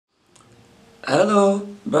Hello,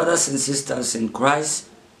 brothers and sisters in Christ.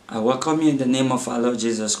 I welcome you in the name of our Lord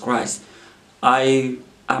Jesus Christ. I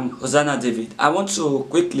am Hosanna David. I want to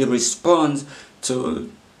quickly respond to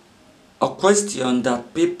a question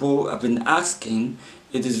that people have been asking.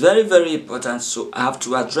 It is very, very important, so I have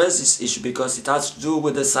to address this issue because it has to do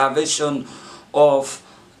with the salvation of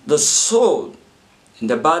the soul, in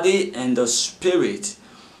the body and the spirit.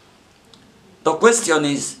 The question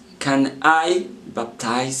is, can I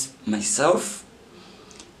baptize myself?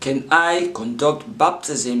 Can I conduct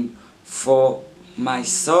baptism for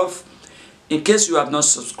myself? In case you have not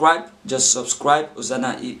subscribed, just subscribe,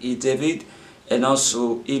 Hosanna David, and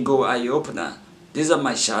also Eagle Eye Opener. These are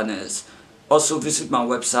my channels. Also visit my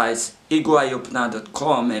websites,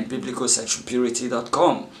 eagleeyeopener.com and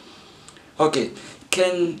biblicalsexualpurity.com. Okay,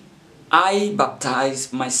 can I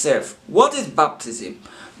baptize myself? What is baptism?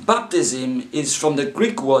 Baptism is from the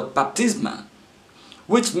Greek word baptisma,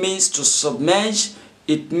 which means to submerge.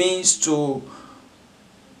 It means to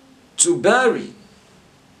bury.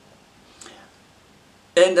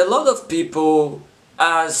 And a lot of people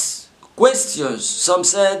ask questions. Some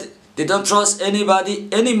said they don't trust anybody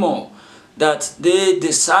anymore. That they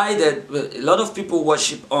decided, a lot of people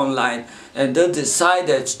worship online, and they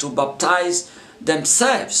decided to baptize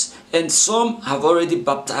themselves. And some have already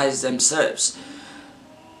baptized themselves.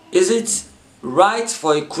 Is it right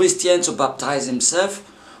for a Christian to baptize himself?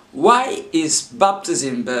 Why is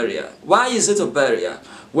baptism barrier? Why is it a barrier?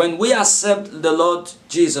 When we accept the Lord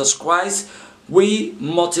Jesus Christ, we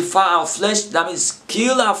mortify our flesh, that means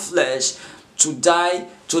kill our flesh to die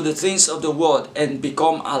to the things of the world and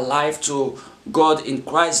become alive to God in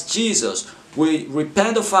Christ Jesus. We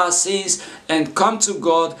repent of our sins and come to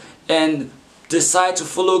God and decide to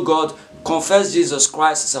follow God, confess Jesus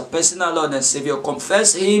Christ as our personal Lord and Savior,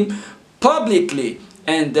 confess Him publicly,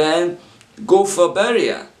 and then go for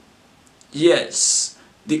burial. Yes,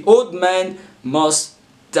 the old man must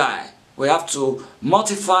die. We have to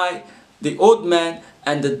mortify the old man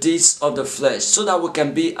and the deeds of the flesh so that we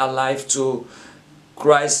can be alive to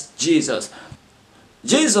Christ Jesus.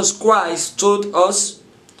 Jesus Christ told us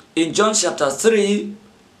in John chapter 3,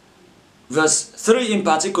 verse 3 in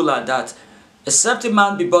particular, that except a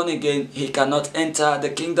man be born again, he cannot enter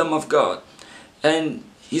the kingdom of God. And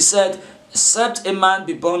he said, except a man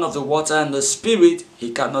be born of the water and the Spirit,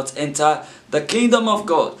 he cannot enter the kingdom of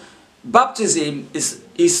God. Baptism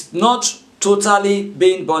is not totally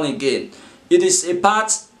being born again. It is a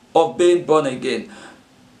part of being born again.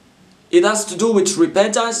 It has to do with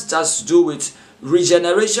repentance, it has to do with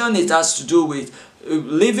regeneration, it has to do with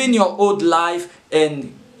living your old life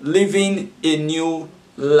and living a new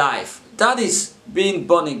life. That is being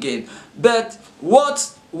born again. But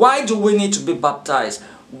why do we need to be baptized?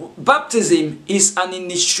 Baptism is an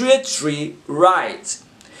initiatory rite.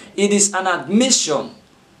 It is an admission.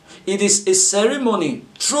 It is a ceremony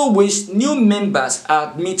through which new members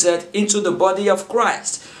are admitted into the body of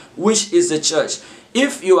Christ, which is the church.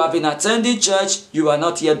 If you have been attending church, you are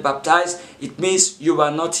not yet baptized, it means you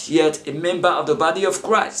are not yet a member of the body of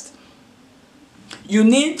Christ. You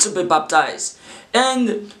need to be baptized.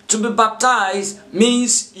 And to be baptized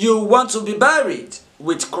means you want to be buried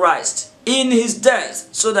with Christ in His death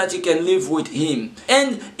so that you can live with Him.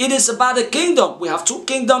 And it is about the kingdom. We have two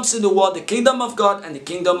kingdoms in the world, the kingdom of God and the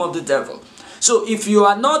kingdom of the devil. So if you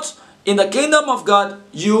are not in the kingdom of God,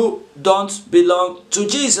 you don't belong to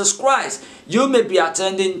Jesus Christ. You may be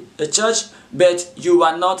attending a church, but you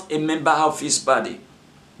are not a member of His body.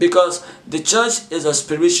 Because the church is a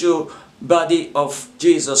spiritual body of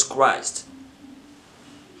Jesus Christ.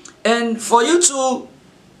 And for you to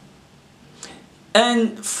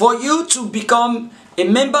become a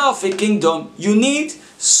member of a kingdom, you need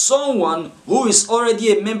someone who is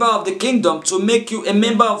already a member of the kingdom to make you a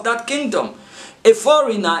member of that kingdom. A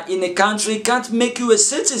foreigner in a country can't make you a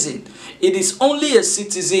citizen. It is only a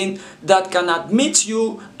citizen that can admit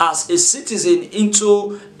you as a citizen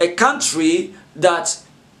into a country that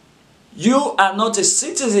you are not a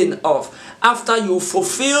citizen of, after you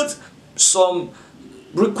fulfilled some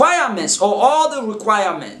requirements or all the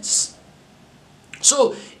requirements.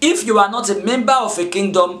 So if you are not a member of a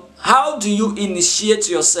kingdom, how do you initiate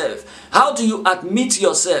yourself? How do you admit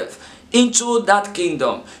yourself into that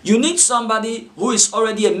kingdom? You need somebody who is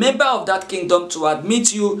already a member of that kingdom to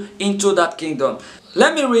admit you into that kingdom.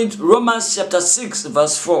 Let me read Romans chapter 6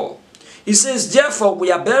 verse 4. It says, therefore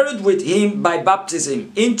we are buried with Him by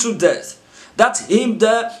baptism into death. That Him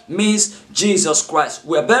there means Jesus Christ.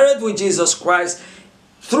 We are buried with Jesus Christ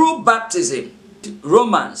through baptism.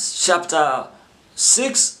 Romans chapter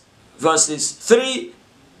 6 verses 3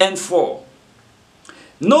 and 4.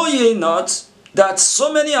 Know ye not that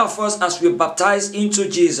so many of us, as we are baptized into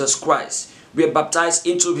Jesus Christ, we are baptized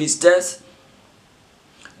into his death.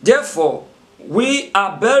 Therefore, we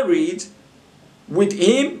are buried with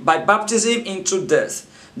him by baptism into death.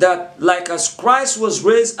 That like as Christ was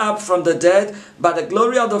raised up from the dead by the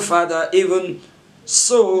glory of the Father, even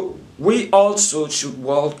so we also should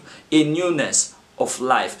walk in newness of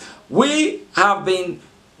life. We have been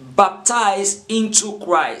baptized into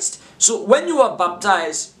Christ. So when you are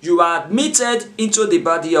baptized, you are admitted into the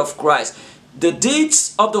body of Christ. The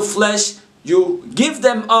deeds of the flesh, you give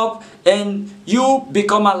them up and you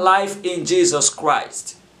become alive in Jesus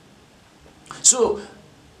Christ. So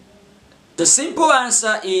the simple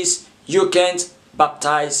answer is you can't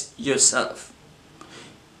baptize yourself.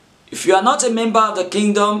 If you are not a member of the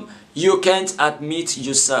kingdom, you can't admit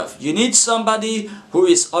yourself. You need somebody who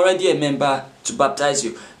is already a member to baptize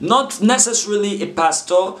you. Not necessarily a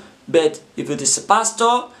pastor, but if it is a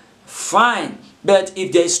pastor, fine. But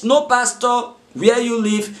if there is no pastor where you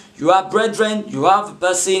live, you have brethren, you have a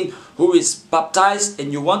person who is baptized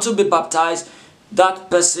and you want to be baptized, that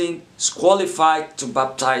person is qualified to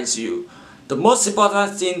baptize you. The most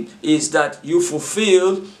important thing is that you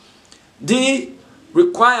fulfill the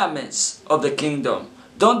requirements of the kingdom.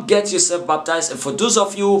 Don't get yourself baptized. And for those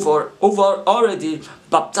of you who've already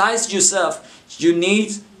baptized yourself, you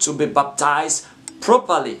need to be baptized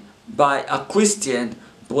properly by a Christian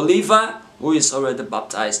believer who is already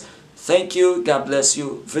baptized. Thank you. God bless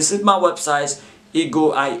you. Visit my website,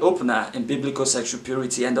 Eagle Eye Opener in Biblical Sexual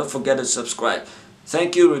Purity, and don't forget to subscribe.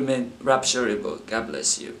 Thank you. Remain rapturable. God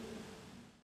bless you.